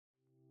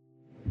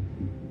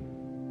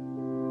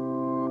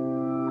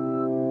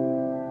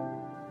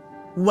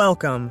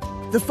Welcome.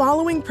 The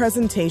following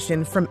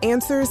presentation from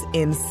Answers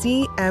in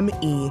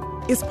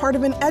CME is part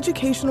of an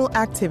educational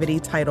activity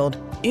titled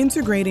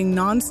Integrating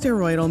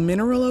Non-Steroidal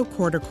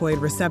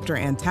Mineralocorticoid Receptor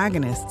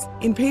Antagonists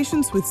in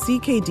Patients with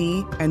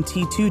CKD and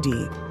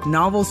T2D,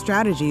 Novel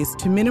Strategies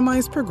to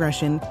Minimize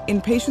Progression in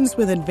Patients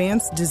with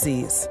Advanced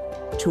Disease.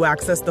 To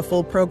access the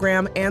full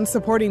program and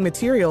supporting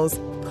materials,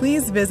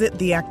 please visit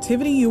the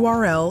activity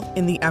URL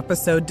in the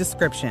episode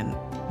description.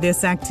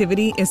 This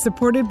activity is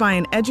supported by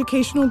an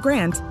educational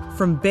grant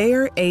from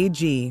Bayer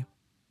AG.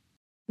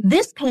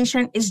 This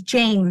patient is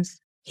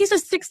James. He's a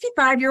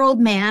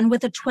 65-year-old man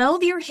with a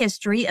 12-year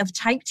history of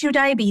type 2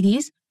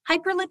 diabetes,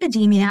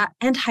 hyperlipidemia,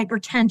 and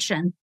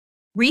hypertension.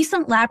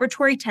 Recent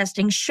laboratory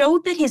testing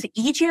showed that his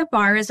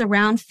eGFR is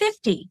around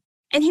 50,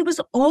 and he was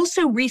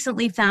also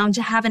recently found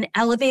to have an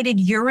elevated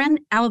urine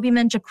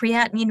albumin to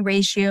creatinine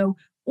ratio,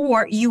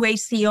 or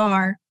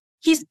UACR.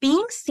 He's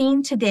being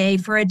seen today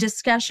for a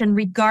discussion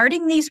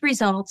regarding these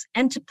results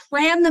and to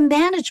plan the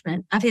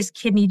management of his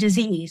kidney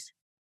disease.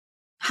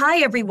 Hi,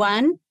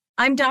 everyone.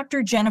 I'm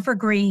Dr. Jennifer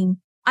Green.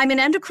 I'm an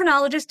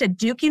endocrinologist at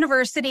Duke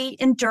University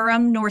in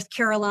Durham, North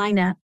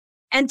Carolina.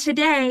 And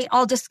today,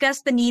 I'll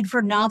discuss the need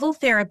for novel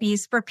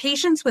therapies for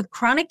patients with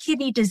chronic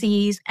kidney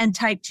disease and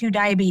type 2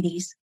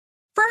 diabetes.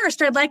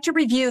 First, I'd like to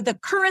review the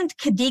current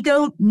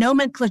KDIGO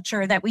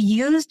nomenclature that we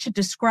use to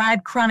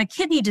describe chronic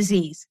kidney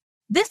disease.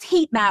 This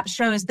heat map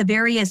shows the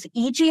various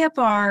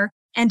eGFR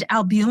and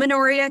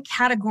albuminuria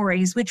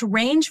categories, which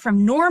range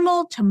from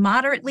normal to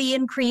moderately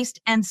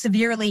increased and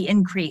severely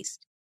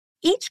increased.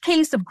 Each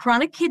case of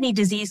chronic kidney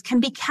disease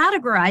can be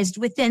categorized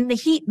within the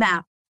heat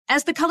map.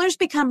 As the colors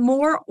become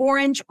more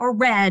orange or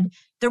red,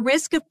 the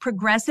risk of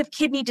progressive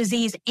kidney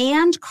disease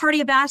and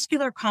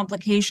cardiovascular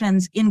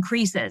complications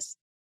increases.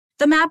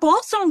 The map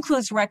also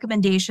includes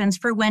recommendations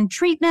for when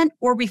treatment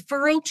or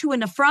referral to a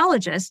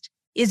nephrologist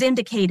is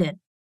indicated.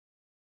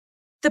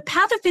 The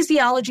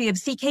pathophysiology of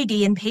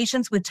CKD in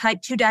patients with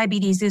type 2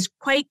 diabetes is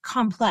quite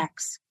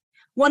complex.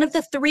 One of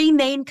the three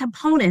main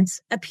components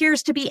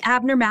appears to be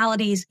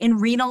abnormalities in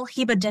renal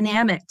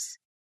hemodynamics.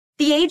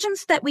 The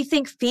agents that we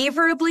think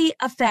favorably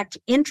affect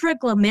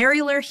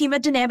intraglomerular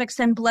hemodynamics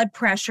and blood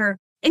pressure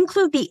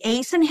include the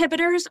ACE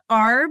inhibitors,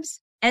 ARBs,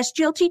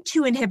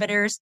 SGLT2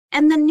 inhibitors,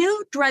 and the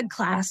new drug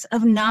class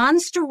of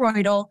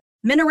non-steroidal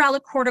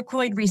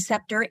mineralocorticoid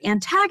receptor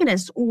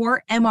antagonists,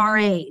 or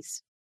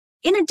MRAs.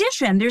 In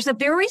addition, there's a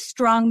very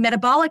strong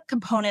metabolic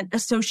component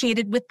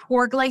associated with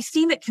poor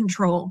glycemic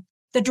control.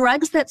 The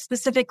drugs that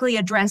specifically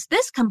address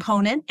this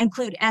component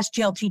include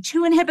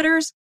SGLT2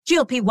 inhibitors,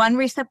 GLP-1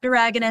 receptor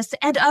agonists,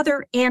 and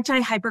other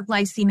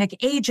anti-hyperglycemic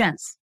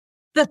agents.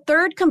 The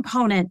third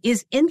component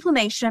is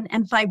inflammation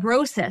and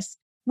fibrosis,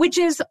 which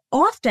is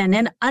often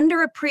an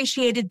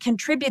underappreciated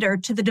contributor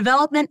to the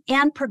development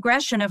and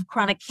progression of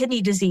chronic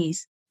kidney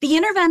disease. The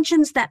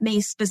interventions that may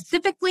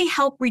specifically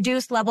help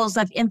reduce levels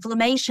of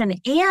inflammation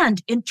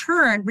and, in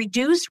turn,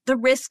 reduce the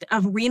risk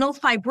of renal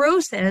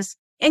fibrosis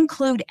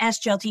include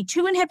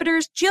SGLT2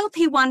 inhibitors,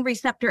 GLP-1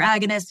 receptor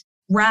agonists,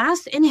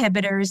 RAS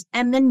inhibitors,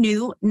 and the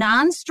new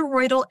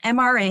non-steroidal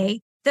MRA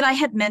that I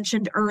had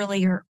mentioned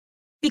earlier.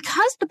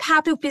 Because the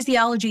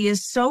pathophysiology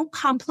is so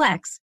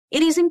complex,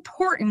 it is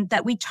important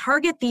that we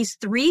target these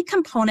three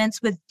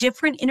components with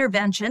different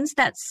interventions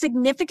that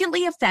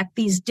significantly affect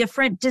these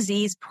different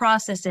disease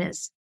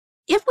processes.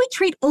 If we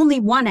treat only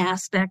one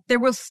aspect, there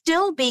will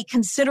still be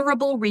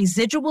considerable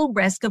residual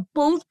risk of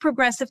both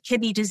progressive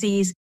kidney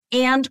disease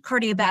and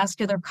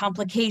cardiovascular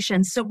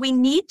complications. So we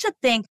need to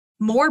think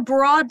more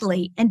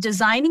broadly in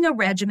designing a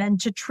regimen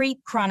to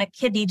treat chronic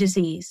kidney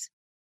disease.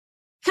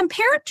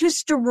 Compared to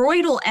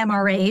steroidal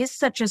MRAs,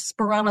 such as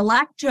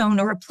spironolactone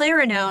or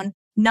eplerenone,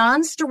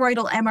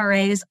 non-steroidal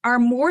MRAs are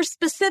more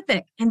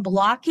specific in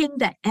blocking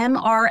the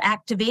MR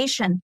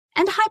activation,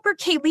 and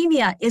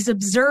hyperkalemia is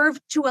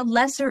observed to a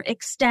lesser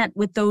extent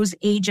with those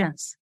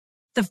agents.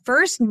 The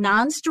first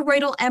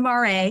non-steroidal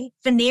MRA,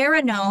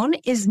 finerenone,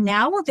 is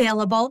now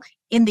available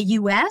in the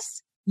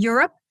US,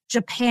 Europe,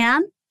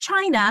 Japan,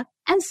 China,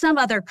 and some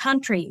other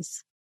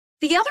countries.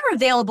 The other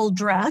available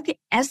drug,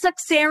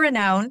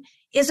 esaxerenone,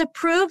 is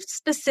approved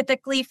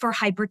specifically for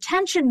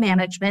hypertension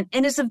management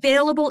and is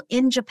available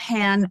in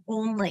Japan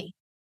only.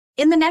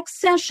 In the next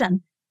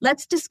session,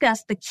 let's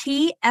discuss the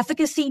key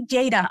efficacy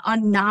data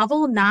on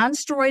novel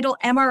non-steroidal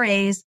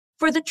MRAs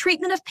for the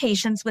treatment of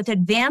patients with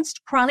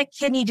advanced chronic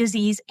kidney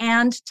disease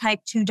and type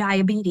 2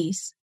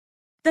 diabetes.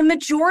 The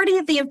majority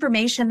of the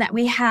information that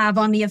we have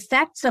on the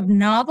effects of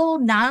novel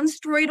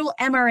non-steroidal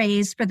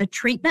MRAs for the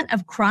treatment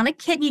of chronic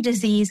kidney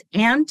disease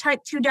and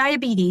type 2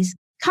 diabetes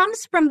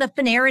comes from the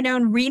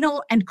finerenone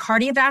renal and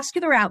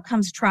cardiovascular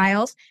outcomes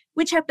trials,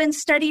 which have been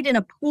studied in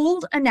a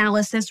pooled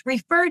analysis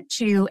referred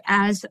to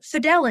as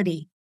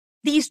FIDELITY.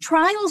 These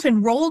trials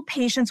enrolled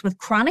patients with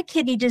chronic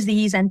kidney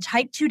disease and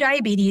type 2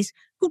 diabetes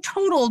who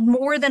totaled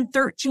more than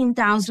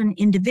 13,000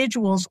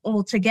 individuals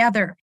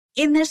altogether.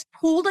 In this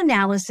pooled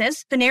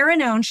analysis,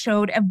 finerenone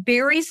showed a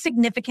very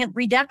significant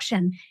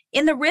reduction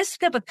in the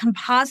risk of a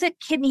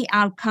composite kidney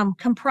outcome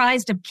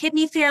comprised of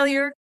kidney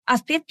failure, a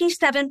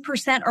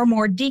 57% or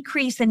more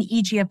decrease in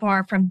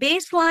eGFR from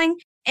baseline,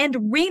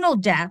 and renal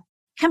death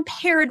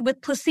compared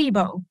with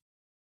placebo.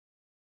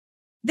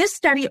 This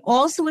study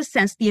also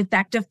assessed the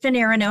effect of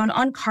finerenone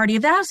on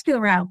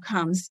cardiovascular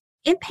outcomes.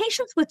 In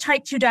patients with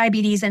type 2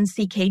 diabetes and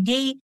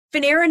CKD,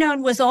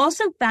 finerenone was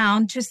also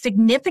found to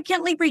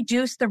significantly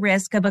reduce the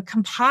risk of a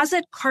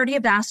composite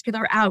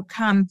cardiovascular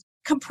outcome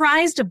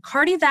comprised of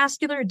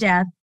cardiovascular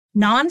death,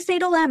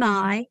 non-fatal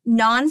MI,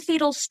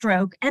 non-fatal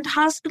stroke, and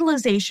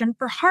hospitalization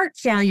for heart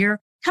failure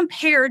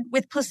compared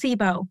with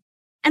placebo.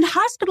 And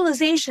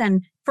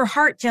hospitalization for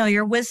heart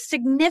failure was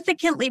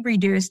significantly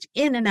reduced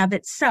in and of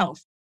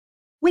itself.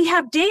 We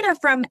have data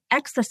from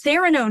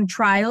exacerenone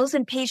trials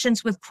in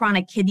patients with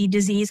chronic kidney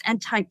disease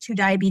and type 2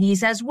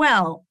 diabetes as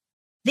well.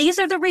 These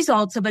are the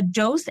results of a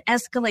dose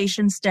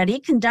escalation study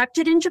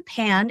conducted in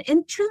Japan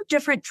in 2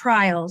 different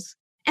trials.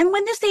 And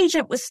when this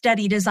agent was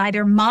studied as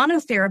either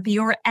monotherapy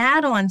or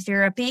add-on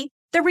therapy,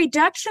 the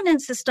reduction in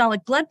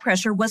systolic blood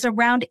pressure was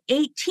around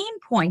 18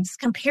 points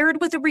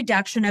compared with a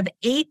reduction of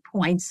 8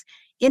 points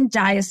in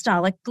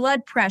diastolic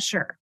blood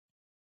pressure.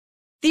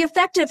 The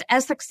effect of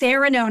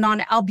exacerenone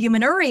on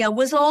albuminuria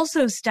was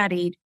also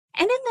studied.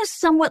 And in this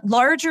somewhat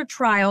larger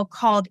trial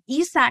called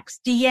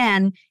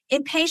ESAX-DN,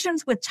 in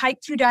patients with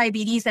type 2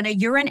 diabetes and a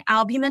urine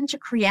albumin to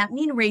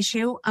creatinine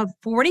ratio of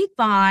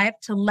 45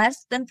 to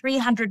less than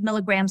 300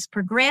 milligrams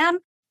per gram,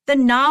 the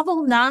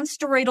novel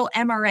non-steroidal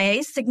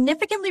MRA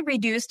significantly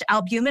reduced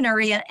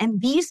albuminuria in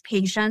these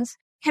patients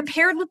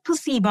compared with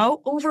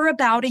placebo over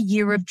about a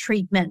year of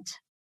treatment.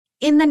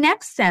 In the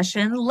next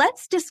session,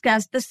 let's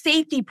discuss the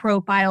safety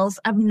profiles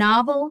of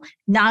novel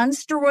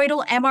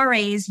non-steroidal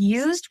MRAs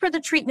used for the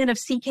treatment of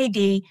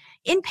CKD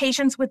in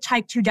patients with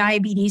type 2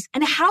 diabetes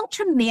and how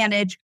to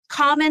manage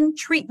common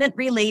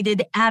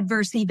treatment-related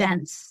adverse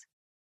events.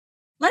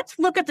 Let's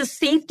look at the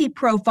safety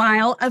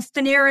profile of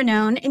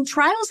finerenone in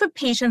trials of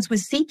patients with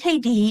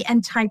CKD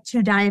and type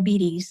 2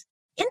 diabetes.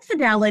 In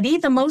Fidelity,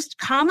 the most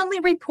commonly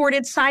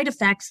reported side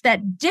effects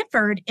that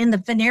differed in the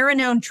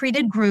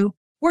finerenone-treated group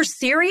were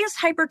serious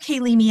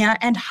hyperkalemia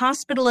and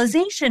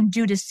hospitalization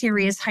due to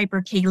serious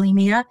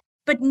hyperkalemia,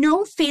 but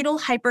no fatal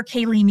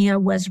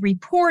hyperkalemia was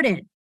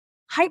reported.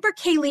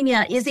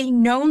 Hyperkalemia is a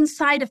known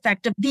side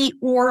effect of the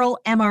oral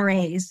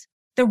MRAs.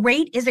 The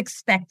rate is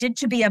expected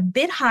to be a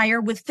bit higher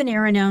with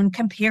finerenone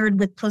compared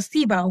with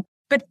placebo,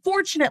 but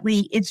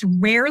fortunately, it's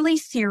rarely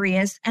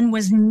serious and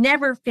was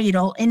never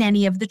fatal in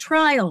any of the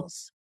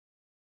trials.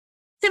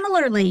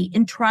 Similarly,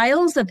 in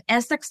trials of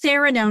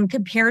exacerenone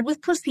compared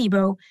with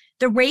placebo,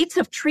 the rates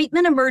of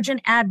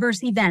treatment-emergent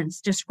adverse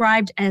events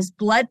described as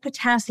blood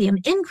potassium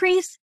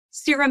increase,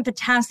 serum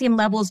potassium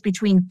levels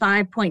between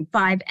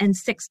 5.5 and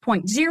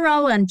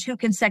 6.0 on 2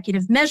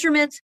 consecutive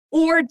measurements,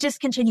 or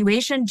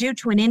discontinuation due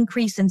to an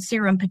increase in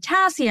serum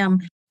potassium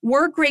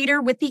were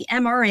greater with the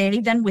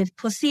MRA than with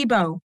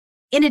placebo.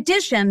 In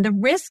addition, the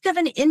risk of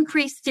an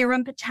increased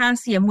serum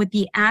potassium with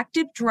the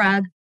active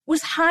drug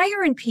was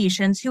higher in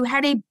patients who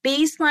had a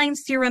baseline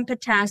serum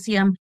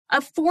potassium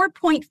of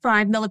 4.5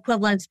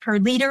 milliequivalents per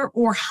liter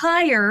or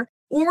higher,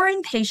 or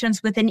in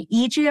patients with an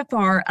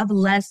eGFR of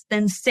less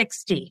than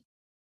 60.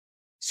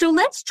 So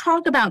let's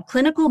talk about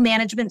clinical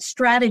management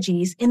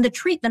strategies in the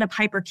treatment of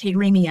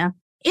hyperkalemia.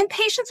 In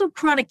patients with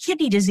chronic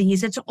kidney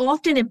disease, it's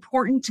often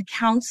important to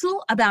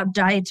counsel about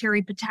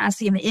dietary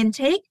potassium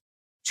intake,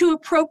 to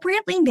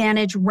appropriately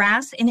manage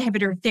RAS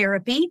inhibitor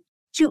therapy,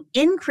 to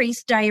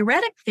increase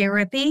diuretic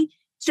therapy,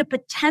 to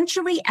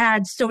potentially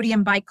add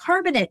sodium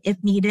bicarbonate if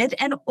needed,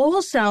 and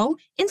also,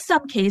 in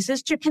some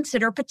cases, to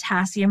consider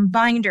potassium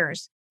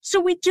binders. So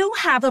we do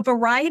have a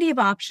variety of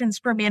options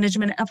for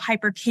management of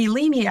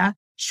hyperkalemia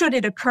should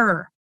it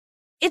occur.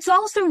 It's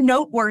also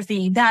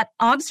noteworthy that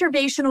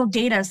observational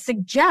data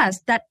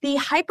suggests that the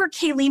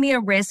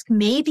hyperkalemia risk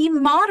may be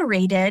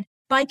moderated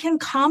by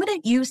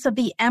concomitant use of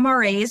the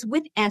MRAs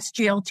with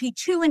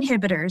SGLT2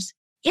 inhibitors.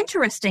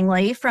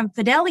 Interestingly, from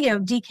Fidelio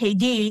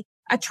DKD,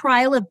 a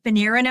trial of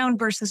finerenone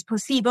versus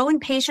placebo in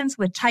patients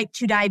with type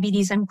 2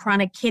 diabetes and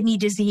chronic kidney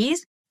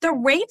disease, the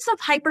rates of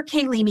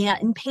hyperkalemia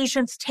in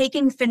patients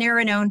taking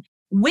finerenone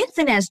with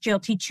an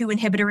SGLT2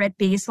 inhibitor at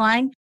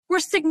baseline were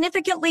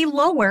significantly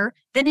lower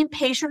than in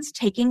patients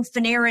taking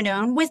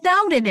finerenone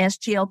without an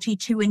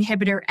SGLT2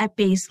 inhibitor at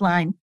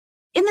baseline.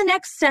 In the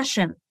next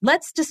session,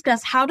 let's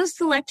discuss how to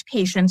select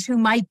patients who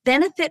might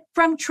benefit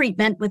from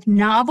treatment with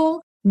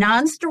novel,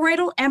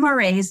 non-steroidal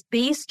MRAs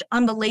based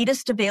on the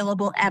latest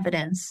available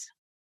evidence.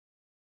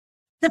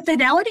 The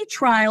Fidelity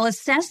trial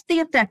assessed the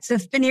effects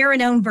of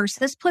finerenone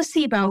versus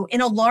placebo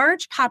in a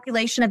large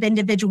population of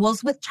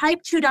individuals with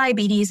type 2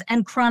 diabetes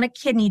and chronic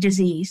kidney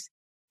disease.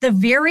 The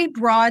very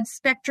broad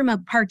spectrum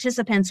of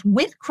participants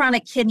with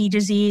chronic kidney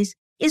disease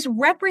is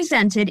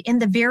represented in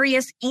the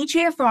various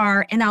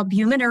eGFR and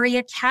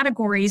albuminuria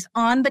categories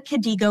on the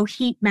KDIGO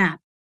heat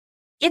map.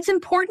 It's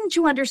important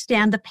to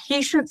understand the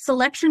patient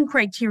selection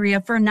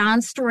criteria for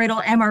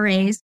non-steroidal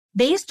MRAs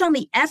based on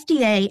the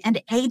FDA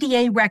and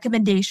ADA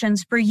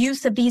recommendations for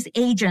use of these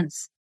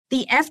agents.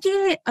 The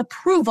FDA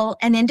approval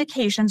and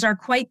indications are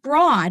quite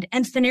broad,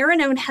 and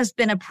finerenone has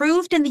been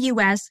approved in the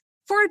U.S.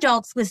 for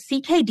adults with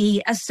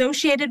CKD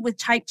associated with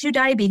type 2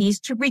 diabetes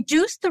to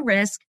reduce the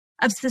risk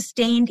of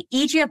sustained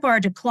eGFR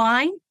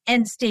decline,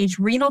 end-stage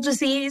renal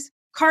disease,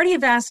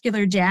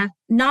 cardiovascular death,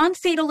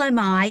 non-fatal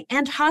MI,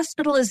 and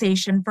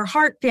hospitalization for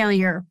heart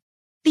failure.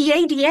 The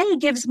ADA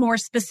gives more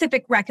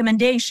specific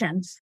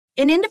recommendations.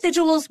 In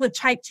individuals with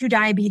type 2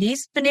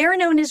 diabetes,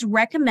 finerenone is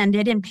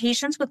recommended in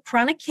patients with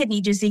chronic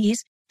kidney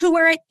disease who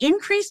are at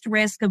increased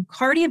risk of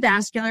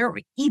cardiovascular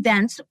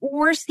events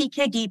or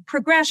CKD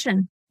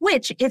progression,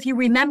 which, if you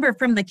remember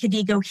from the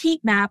KDIGO heat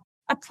map,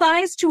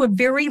 applies to a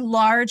very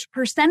large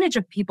percentage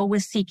of people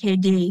with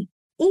CKD,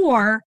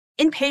 or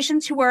in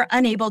patients who are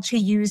unable to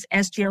use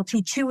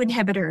SGLT2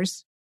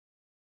 inhibitors.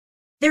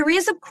 There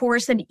is, of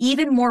course, an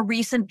even more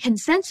recent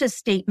consensus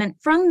statement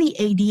from the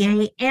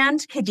ADA and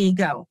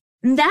KDIGO.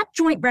 That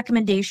joint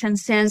recommendation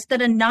says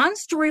that a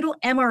non-steroidal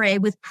MRA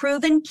with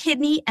proven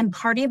kidney and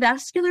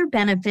cardiovascular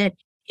benefit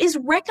is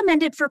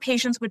recommended for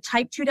patients with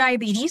type 2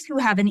 diabetes who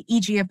have an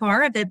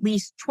eGFR of at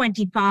least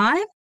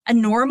 25, a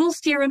normal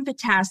serum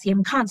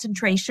potassium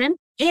concentration,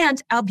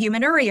 and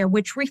albuminuria,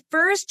 which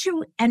refers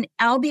to an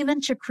albumin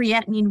to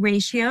creatinine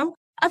ratio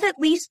of at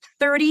least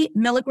 30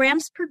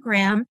 milligrams per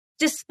gram,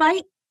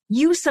 despite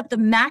use of the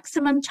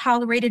maximum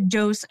tolerated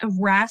dose of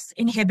RAS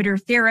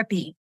inhibitor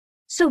therapy.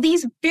 So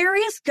these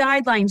various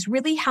guidelines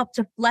really help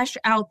to flesh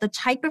out the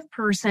type of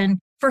person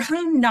for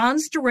whom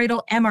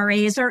non-steroidal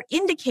MRAs are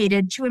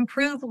indicated to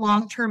improve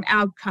long-term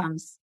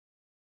outcomes.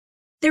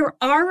 There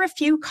are a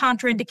few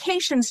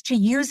contraindications to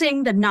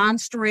using the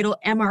non-steroidal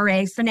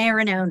MRA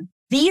finerenone.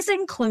 These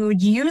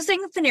include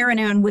using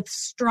finerenone with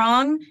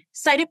strong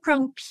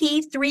cytochrome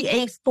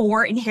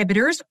P3A4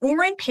 inhibitors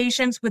or in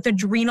patients with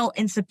adrenal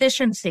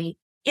insufficiency.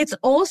 It's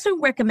also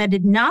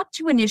recommended not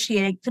to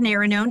initiate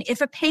finerenone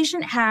if a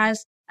patient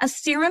has a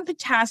serum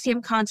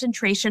potassium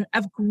concentration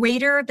of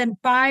greater than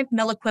 5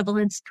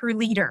 milliequivalents per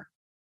liter.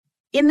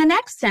 In the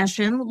next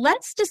session,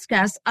 let's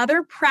discuss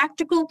other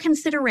practical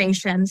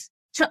considerations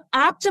to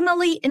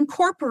optimally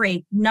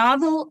incorporate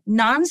novel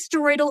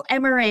non-steroidal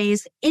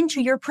MRAs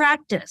into your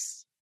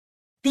practice.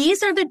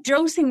 These are the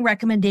dosing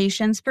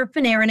recommendations for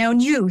finerenone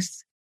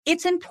use.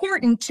 It's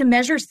important to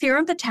measure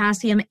serum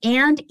potassium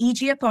and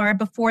eGFR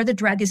before the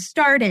drug is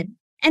started.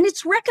 And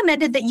it's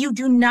recommended that you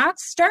do not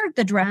start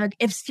the drug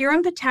if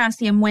serum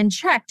potassium, when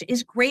checked,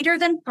 is greater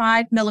than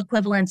 5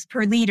 milliequivalents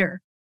per liter.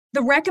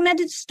 The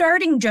recommended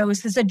starting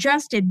dose is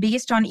adjusted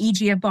based on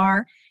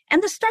eGFR,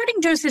 and the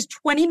starting dose is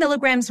 20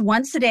 milligrams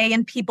once a day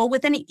in people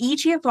with an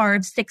eGFR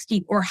of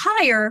 60 or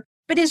higher,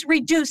 but is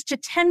reduced to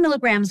 10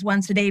 milligrams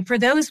once a day for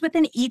those with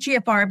an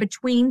eGFR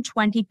between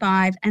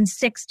 25 and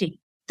 60.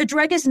 The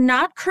drug is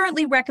not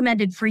currently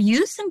recommended for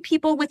use in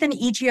people with an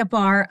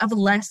eGFR of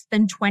less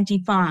than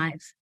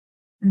 25.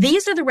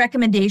 These are the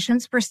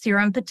recommendations for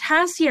serum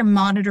potassium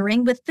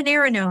monitoring with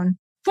finerenone.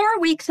 4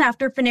 weeks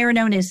after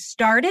finerenone is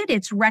started,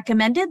 it's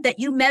recommended that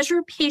you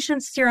measure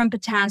patients' serum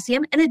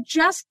potassium and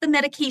adjust the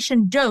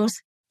medication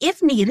dose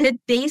if needed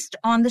based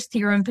on the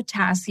serum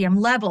potassium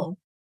level.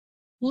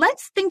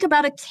 Let's think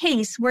about a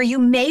case where you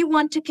may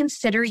want to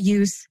consider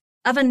use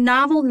of a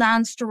novel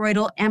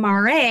non-steroidal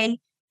MRA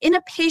in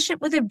a patient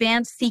with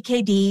advanced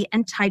CKD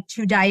and type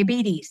 2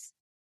 diabetes.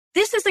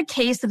 This is a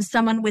case of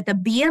someone with a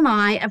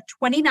BMI of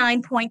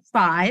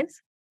 29.5,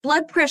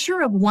 blood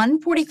pressure of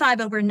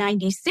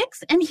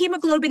 145/96, and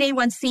hemoglobin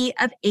A1C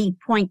of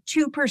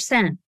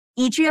 8.2%,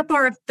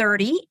 eGFR of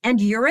 30, and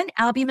urine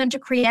albumin to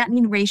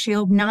creatinine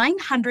ratio of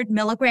 900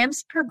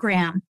 milligrams per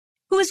gram,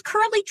 who is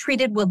currently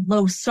treated with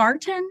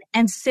losartan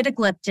and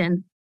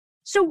sitagliptin.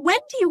 So when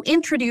do you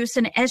introduce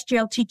an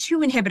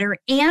SGLT2 inhibitor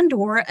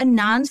and/or a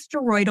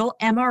non-steroidal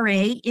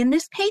MRA in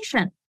this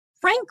patient?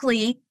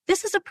 Frankly,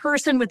 this is a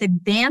person with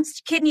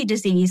advanced kidney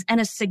disease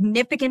and a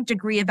significant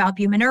degree of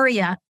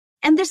albuminuria,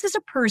 and this is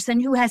a person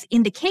who has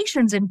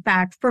indications, in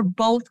fact, for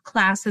both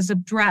classes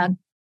of drug.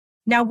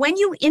 Now, when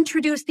you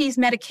introduce these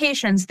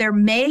medications, there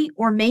may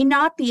or may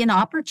not be an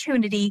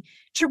opportunity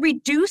to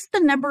reduce the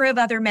number of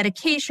other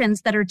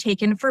medications that are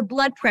taken for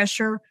blood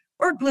pressure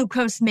or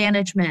glucose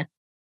management.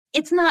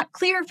 It's not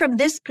clear from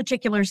this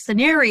particular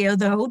scenario,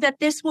 though,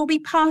 that this will be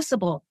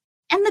possible.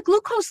 And the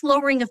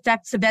glucose-lowering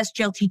effects of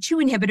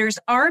SGLT2 inhibitors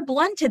are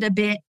blunted a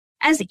bit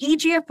as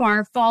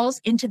eGFR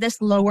falls into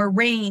this lower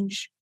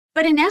range.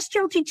 But an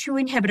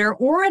SGLT2 inhibitor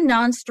or a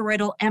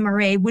non-steroidal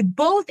MRA would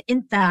both,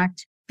 in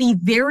fact, be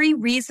very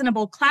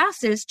reasonable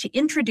classes to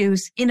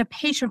introduce in a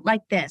patient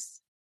like this.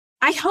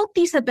 I hope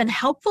these have been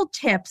helpful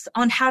tips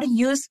on how to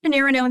use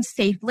finerenone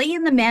safely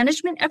in the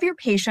management of your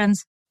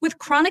patients with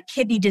chronic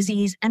kidney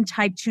disease and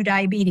type 2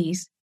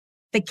 diabetes.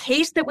 The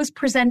case that was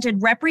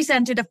presented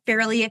represented a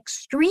fairly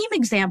extreme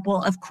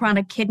example of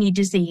chronic kidney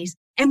disease,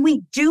 and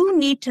we do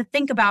need to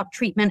think about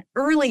treatment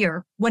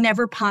earlier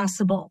whenever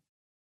possible.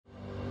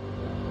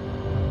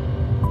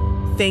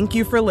 Thank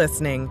you for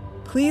listening.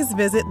 Please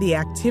visit the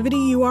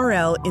activity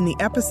URL in the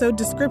episode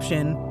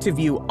description to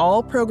view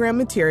all program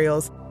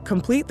materials,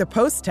 complete the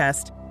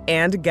post-test,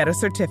 and get a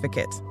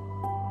certificate.